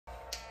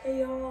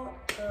Hey y'all,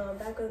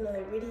 back with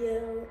another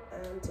video.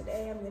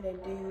 Today I'm gonna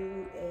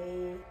do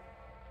a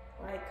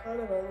kind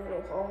of a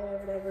little haul or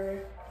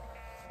whatever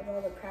of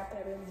all the crap that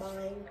I've been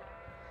buying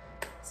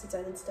since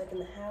I've been stuck in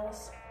the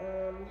house.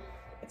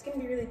 It's gonna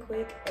be really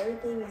quick.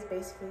 Everything is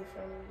basically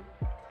from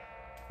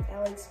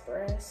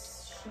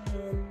ALIEXPRESS,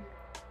 SHEIN,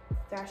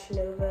 Fashion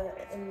Nova,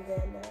 and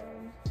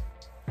then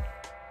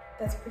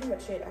that's pretty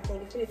much it. I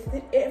think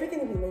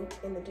everything will be linked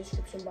in the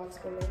description box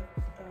below.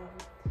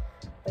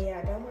 But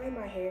yeah, don't mind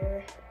my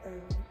hair.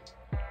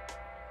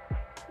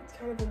 It's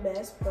kind of a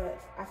mess, but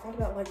I thought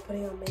about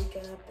putting on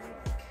makeup and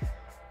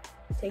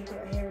taking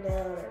my hair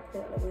down or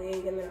putting on a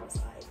wig, and then I was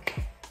like,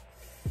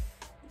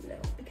 no,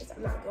 because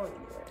I'm not going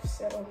anywhere.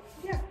 So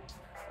yeah.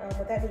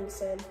 With that being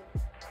said,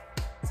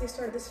 let's get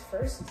started. This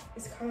first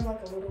is kind of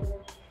like a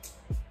little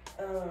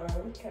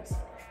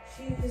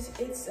shoes.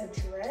 It's a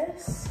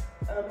dress.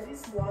 It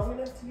is long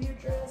enough to be a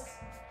dress.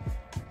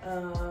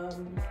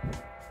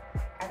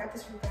 I got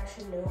this from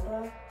Fashion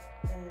Nova,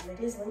 and it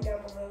is linked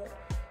down below.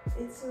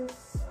 It's a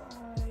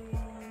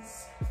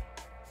size,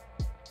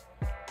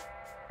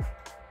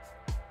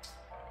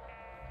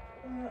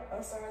 I don't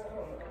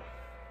know.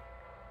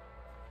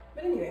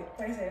 But anyway,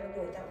 like I said, it'll be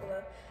linked down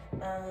below.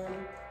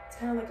 It's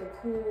kind of like a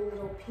cool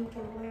little pink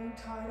and blue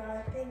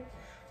tie-dye thing.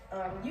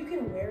 You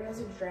can wear it as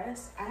a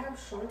dress. I have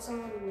shorts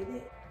on with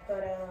it,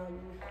 but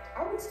I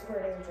would still wear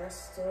it as a dress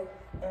still.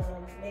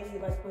 Maybe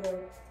like with a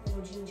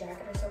little jean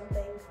jacket or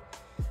something.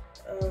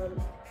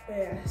 But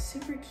yeah,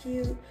 super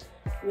cute,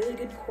 really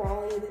good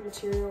quality. The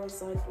material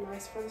is like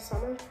nice for the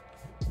summer.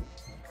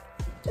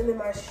 And then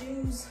my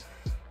shoes,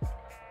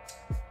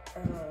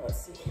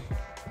 let's see.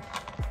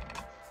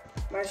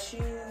 My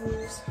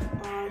shoes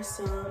are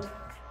some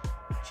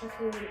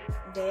checkered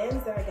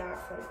Vans that I got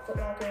from Foot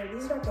Locker.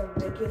 These are like a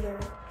regular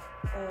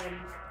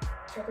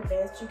checkered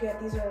Vans that you get.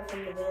 These are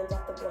from the Vans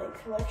Off the Blank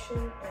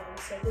collection.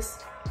 So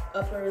this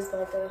upper is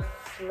like a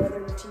leather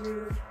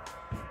material.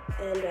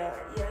 And yeah,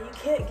 you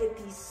can't get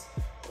these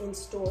in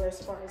store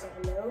as far as I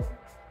know.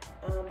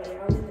 But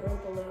yeah, I'll leave the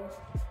link below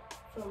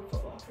from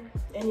Foot Locker.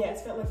 And yeah,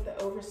 it's got like the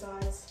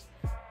oversized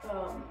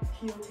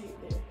heel tape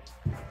there.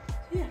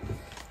 So yeah.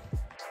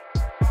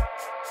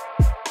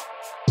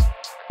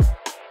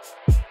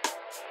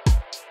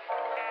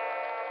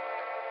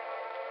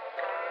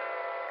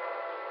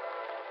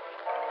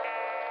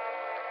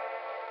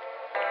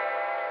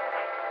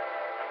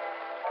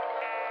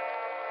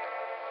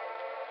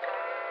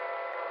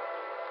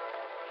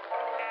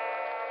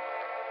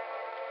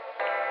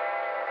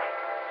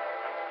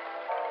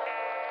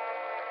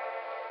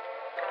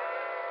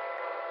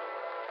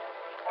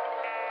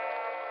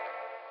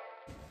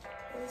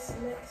 This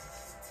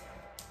next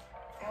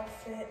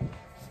outfit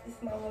is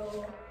my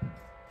little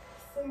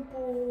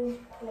simple,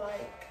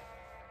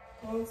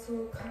 going to a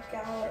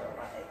cookout, or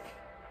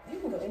you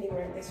can go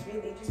anywhere in this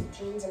really, just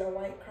jeans and a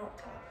white crop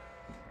top.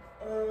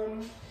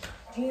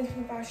 Jeans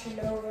from Fashion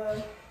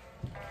Nova,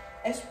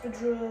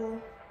 espadrille,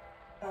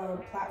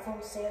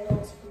 platform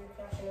sandals from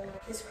Fashion Nova.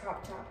 This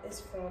crop top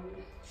is from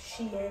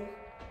SHEIN,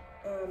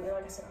 and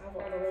like I said, I have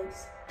all the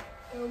links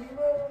down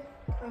below.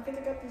 I think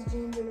I got these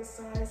jeans in a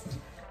size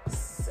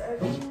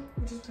 7,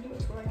 which is pretty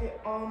much where I get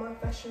all my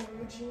Fashion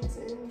Nova jeans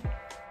in.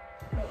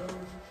 So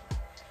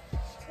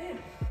yeah,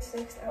 this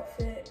next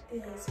outfit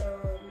is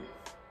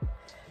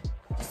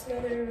just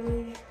another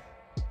really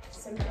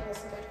simple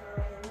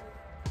summertime.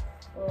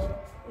 Well,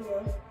 you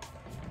know,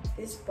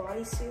 this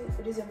bodysuit.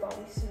 It is a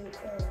bodysuit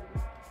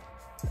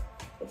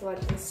with like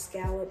this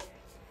scallop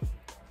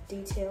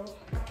detail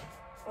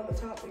on the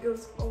top. It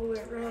goes all the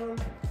way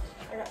around.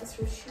 I got this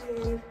from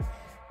SHEIN.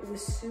 It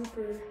was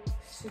super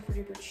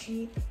duper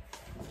cheap.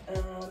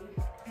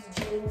 These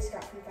jeans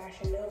got from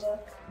Fashion Nova.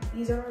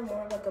 These are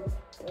more like a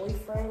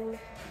boyfriend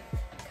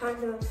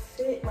kind of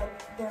fit.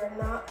 Like, they're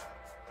not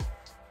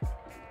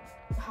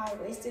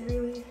high-waisted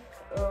really.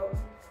 So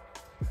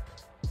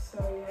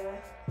yeah,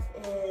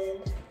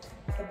 and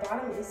the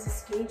bottom is a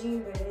skinny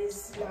jean, but it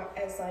is not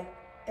as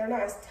they're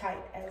not as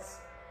tight as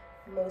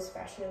most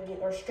Fashion Nova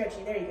jeans, or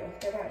stretchy. There you go.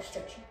 They're not as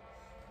stretchy.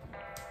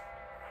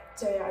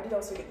 So yeah, I did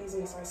also get these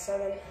in a size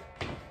 7.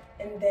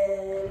 And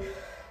then,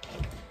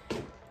 I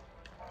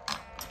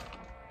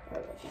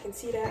don't know if you can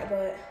see that,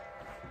 but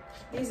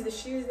these are the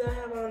shoes that I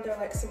have on. They're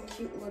like some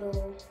cute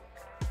little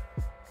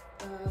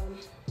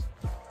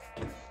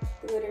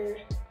glitter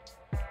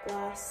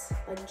glass,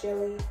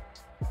 jelly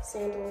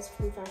sandals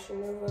from Fashion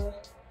Nova.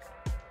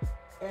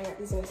 And I got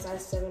these in a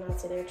size 7. I'd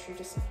say they're true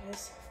to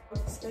size.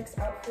 This next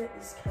outfit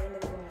is kind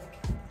of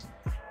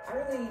I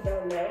really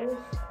don't know.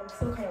 I'm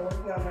still kind of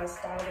working on my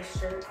style of this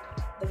shirt.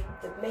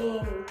 The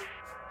main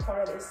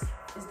part of this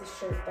is the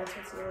shirt. That's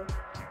what's new.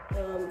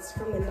 It's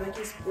from the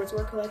Nike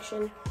Sportswear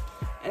collection,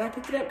 and I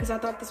picked it up because I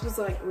thought this was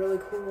really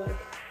cool,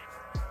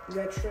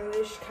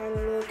 retro-ish kind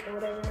of look or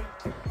whatever.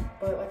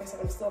 But like I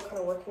said, I'm still kind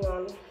of working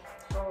on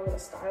how I'm gonna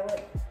style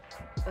it.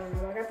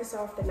 I got this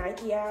off the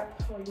Nike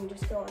app, or you can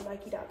just go on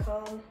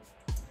Nike.com.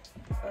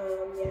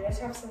 Yeah, I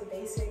just have some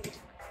basic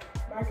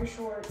biker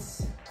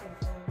shorts,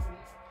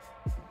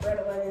 red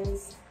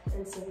 11s,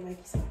 and some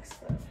Nike socks.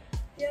 But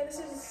yeah, this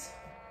is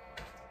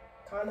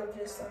kind of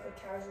just like a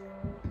casual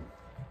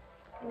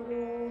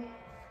little,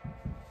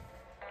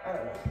 I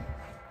don't know.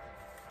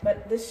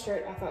 But this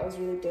shirt I thought was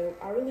really dope.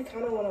 I really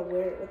kind of want to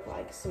wear it with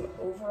like some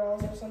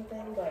overalls or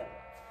something, but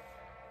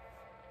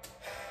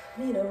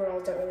me and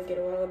overalls don't really get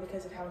along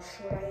because of how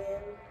short I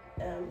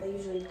am. They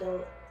usually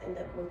don't end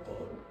up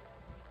looking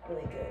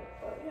really good,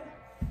 but yeah.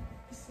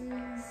 This is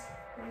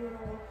a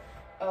little,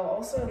 oh,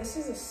 also this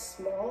is a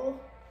small,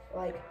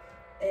 like,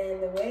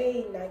 and the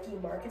way Nike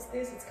markets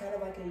this, it's kind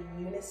of like a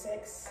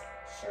unisex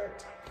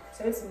shirt.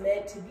 So it's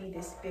meant to be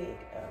this big.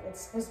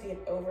 It's supposed to be an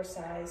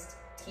oversized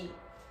tee.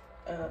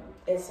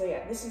 And so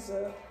yeah, this is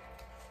a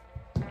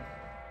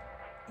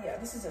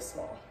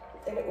small.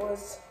 And it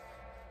was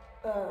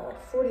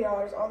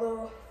 $40,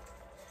 although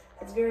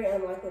it's very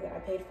unlikely that I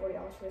paid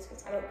 $40 for this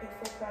because I don't pay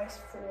full price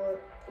for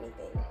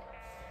anything.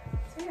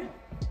 So yeah,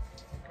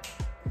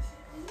 this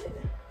is it.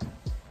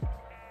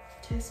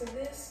 Okay, so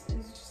this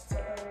is just a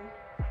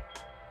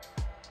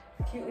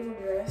cute little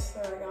dress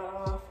that I got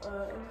off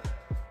of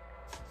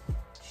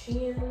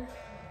SHEIN.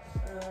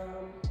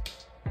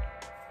 Like I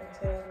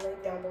said, I'll link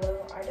down below.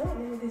 I don't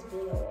remember this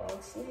being a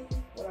long sleeve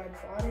when I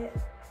bought it.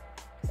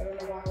 I don't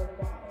know why I would have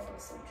bought a long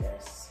sleeve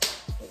dress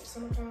with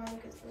summertime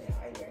because it's really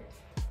hot here.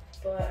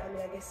 But I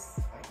mean, I guess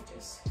I could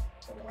just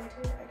hold on to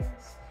it, I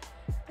guess.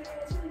 But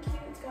yeah, it's really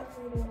cute. It's got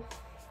the little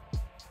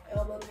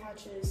elbow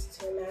patches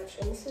to match.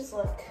 And this is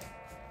like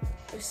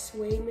a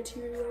suede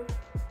material.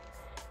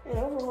 And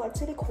overall, I'd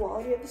say the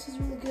quality of this is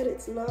really good.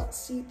 It's not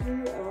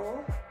see-through at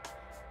all.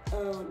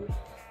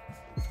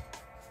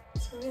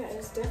 So yeah,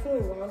 it's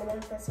definitely long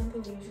enough. That's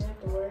something you usually have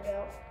to worry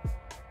about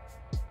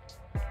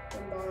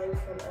when buying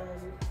from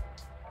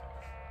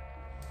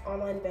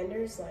online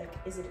vendors. Like,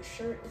 is it a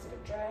shirt? Is it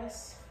a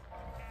dress?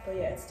 But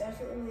yeah, it's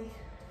definitely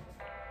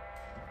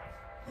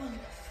long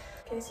enough.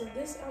 Okay, so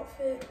this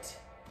outfit,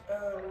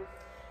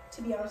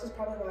 to be honest, is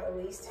probably my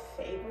least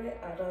favorite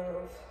out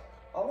of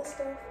all this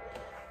stuff.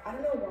 I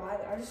don't know why,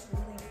 but I just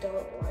really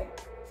don't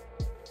like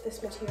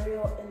this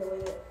material and the way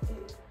that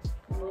it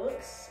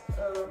looks.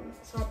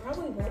 So I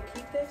probably won't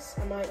keep this.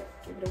 I might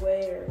give it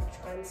away or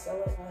try and sell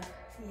it.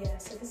 Yeah,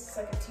 so this is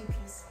like a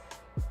two-piece,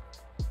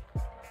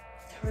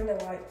 kind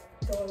of like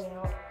going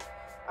out.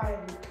 I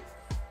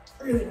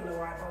really don't know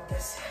why I bought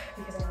this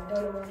because I don't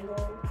know where I'm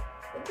going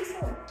with this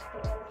on.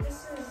 This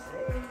is a,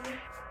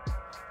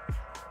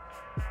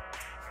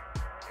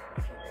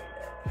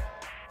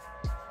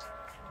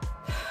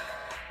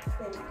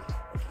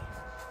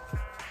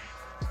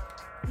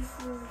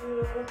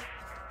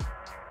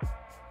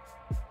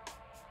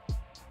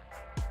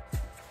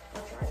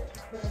 I'll try it.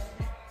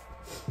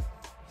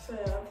 So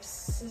yeah,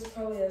 this is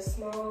probably a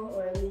small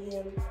or a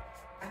medium.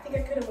 I think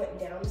I could have went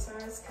down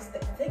size because the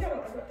thing I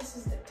don't like about this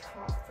is the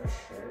top for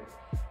sure.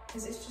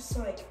 Because it's just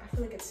like, I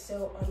feel like it's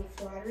so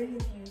unflattering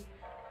if you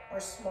are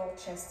small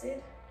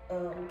chested.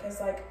 Because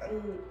like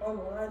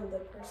online, the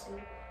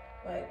person,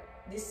 like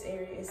this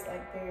area is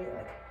like very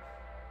like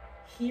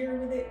here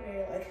with it,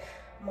 very like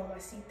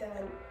mamacita,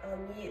 and on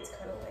me it's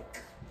kind of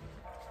like,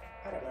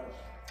 I don't know,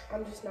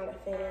 I'm just not a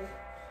fan.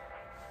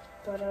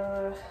 But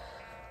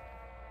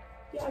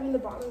yeah, I mean the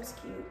bottom's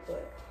cute,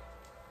 but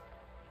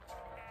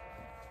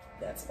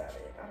that's about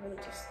it. I really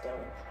just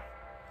don't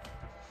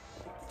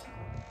like the top.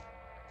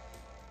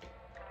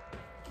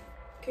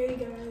 Okay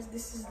guys,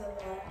 this is the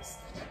last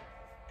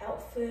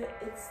outfit.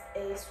 It's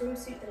a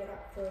swimsuit that I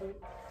got from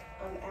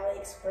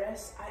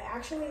AliExpress. I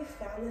actually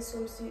found this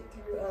swimsuit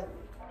through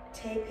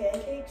Tay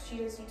Pancakes. She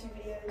does YouTube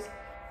videos.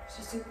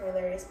 She's super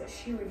hilarious, but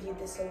she reviewed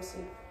this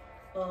swimsuit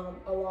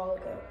a while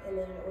ago, and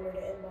then I ordered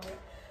it and bought it.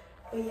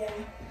 But yeah,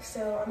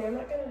 so I mean, I'm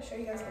not gonna show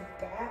you guys the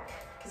back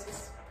because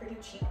it's pretty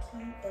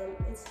cheeky.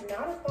 It's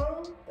not a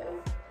thong though,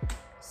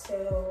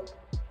 so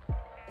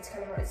it's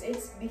kind of hard.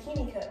 It's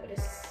bikini cut, but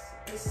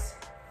it's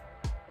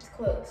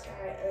close.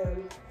 Alright,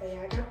 but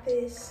yeah, I got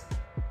this.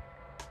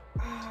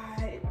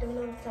 I don't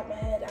know off the top of my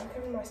head. I'm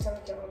covering my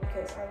stomach on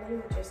because I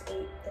literally just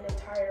ate an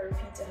entire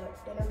Pizza Hut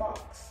dinner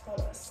box by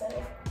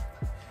myself.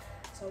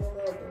 So I'm a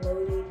little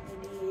bloated,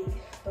 eating.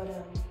 But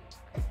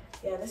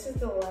yeah, this is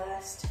the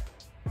last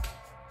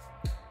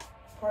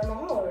part of my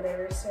haul or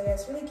whatever. So yeah,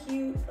 it's really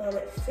cute.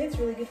 It fits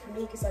really good for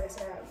me because, like I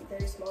said, I'm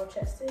very small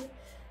chested.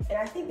 And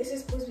I think this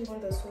is supposed to be one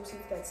of those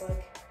swimsuits that's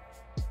like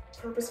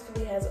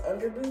purposefully has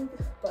under boob,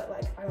 but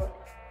like I don't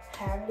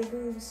have any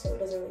boobs, so it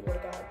doesn't really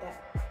work out like that.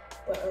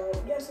 But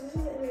yeah, so this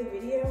is the end of the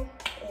video.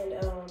 And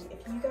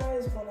if you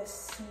guys want to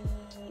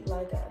see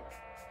like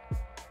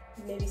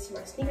maybe see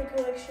my sneaker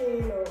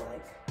collection or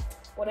like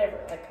whatever,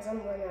 like, because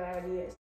I'm running out of ideas.